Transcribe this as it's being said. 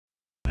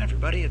Hi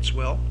everybody, it's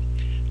Will.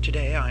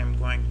 Today I'm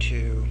going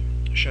to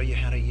show you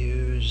how to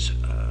use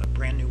a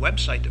brand new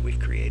website that we've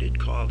created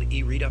called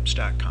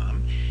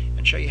eReadUps.com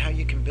and show you how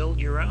you can build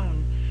your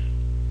own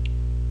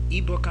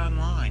ebook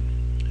online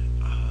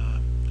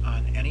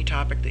on any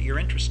topic that you're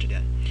interested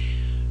in.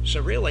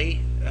 So really,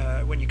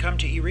 when you come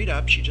to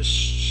eReadUps, you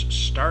just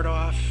start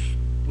off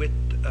with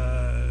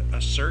a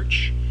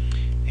search,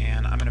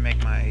 and I'm going to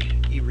make my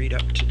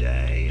eReadUp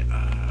today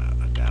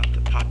about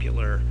the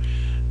popular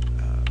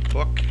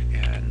book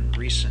and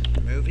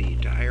recent movie,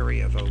 Diary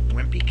of a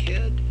Wimpy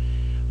Kid.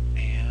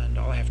 And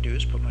all I have to do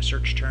is put my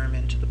search term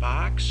into the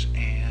box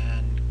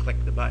and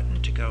click the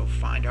button to go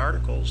find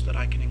articles that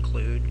I can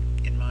include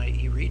in my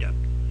eReadUp.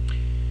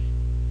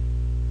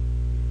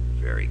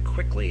 Very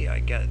quickly I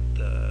get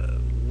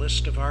the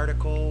list of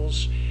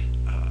articles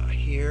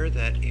here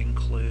that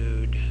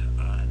include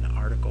an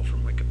article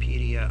from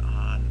Wikipedia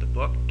on the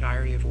book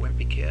Diary of a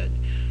Wimpy Kid,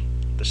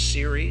 the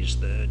series,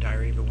 the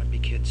Diary of a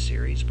Wimpy Kid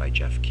series by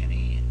Jeff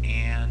Kinney,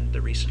 and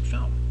the recent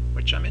film,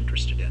 which I'm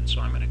interested in.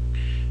 So I'm going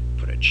to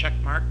put a check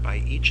mark by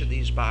each of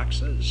these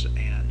boxes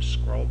and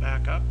scroll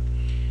back up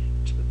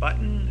to the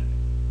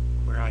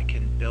button where I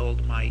can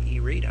build my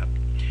eReadUp.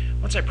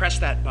 Once I press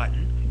that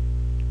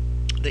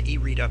button, the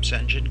eReadUps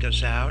engine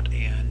goes out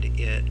and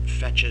it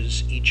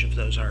fetches each of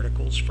those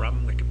articles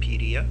from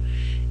Wikipedia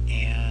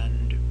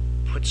and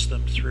puts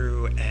them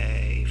through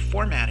a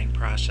formatting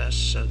process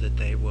so that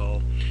they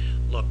will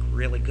look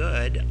really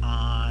good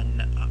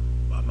on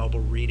a mobile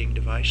reading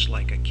device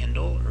like a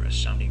Kindle or a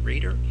Sony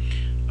reader,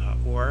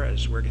 or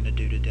as we're going to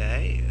do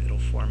today, it'll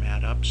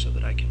format up so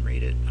that I can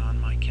read it on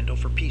my Kindle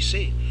for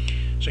PC.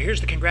 So here's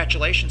the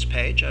congratulations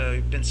page.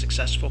 I've been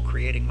successful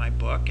creating my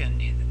book,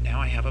 and now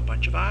I have a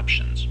bunch of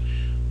options.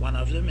 One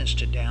of them is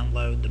to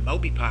download the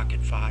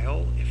MobiPocket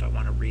file if I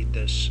want to read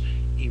this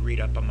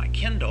eReadUp on my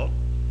Kindle,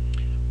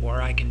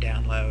 or I can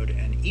download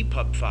an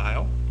EPUB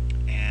file,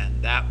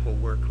 and that will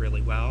work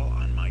really well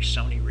on my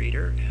Sony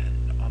reader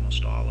and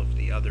almost all of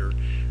the other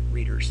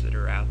readers that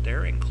are out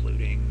there,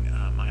 including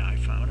my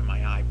iPhone and my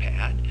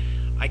iPad.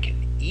 I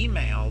can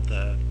email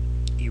the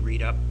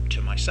eReadUp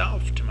to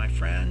myself, to my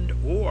friend,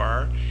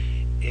 or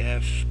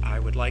if I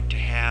would like to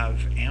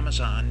have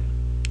Amazon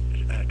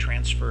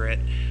transfer it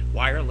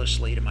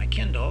wirelessly to my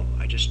Kindle,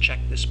 I just check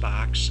this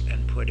box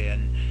and put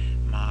in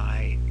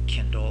my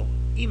Kindle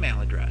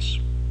email address.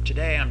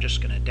 Today I'm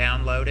just going to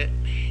download it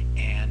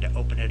and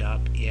open it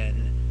up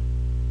in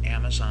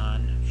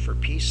Amazon for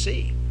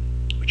PC,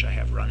 which I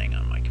have running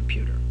on my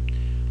computer.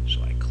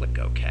 So I click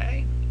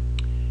OK,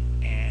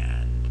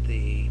 and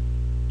the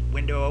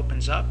window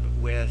opens up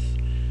with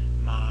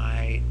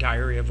my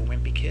Diary of a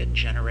Wimpy Kid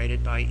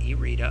generated by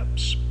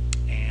eReadUps,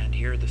 and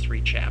here are the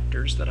 3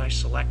 chapters that I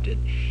selected.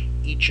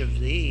 Each of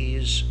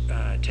these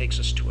takes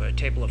us to a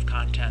table of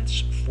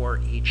contents for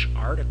each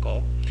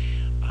article.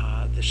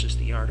 This is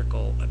the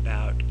article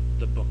about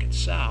the book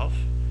itself.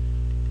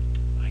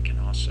 I can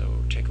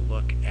also take a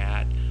look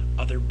at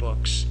other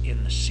books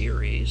in the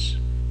series,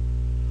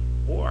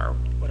 or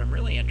what I'm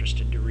really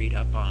interested to read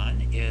up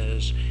on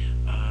is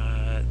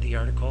the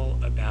article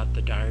about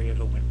the Diary of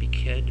a Wimpy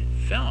Kid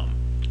film,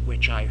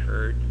 which I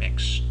heard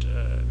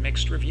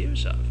mixed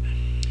reviews of.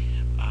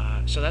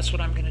 So that's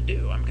what I'm going to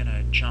do. I'm going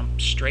to jump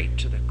straight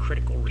to the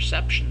critical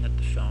reception that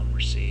the film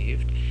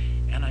received,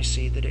 and I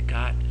see that it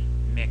got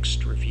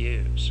mixed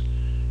reviews.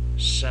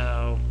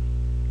 So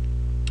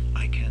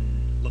I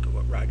can look at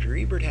what Roger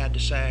Ebert had to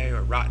say,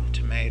 or Rotten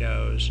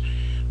Tomatoes,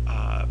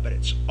 but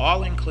it's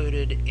all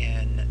included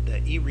in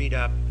the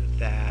eReadUp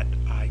that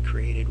I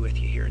created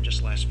with you here in just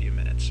the last few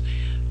minutes.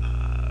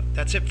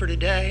 That's it for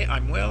today.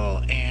 I'm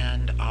Will,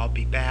 and I'll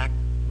be back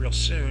real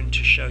soon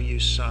to show you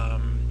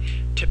some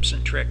tips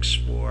and tricks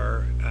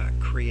for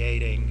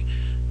creating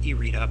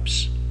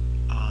eReadUps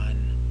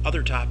on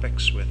other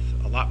topics with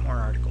a lot more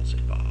articles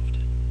in.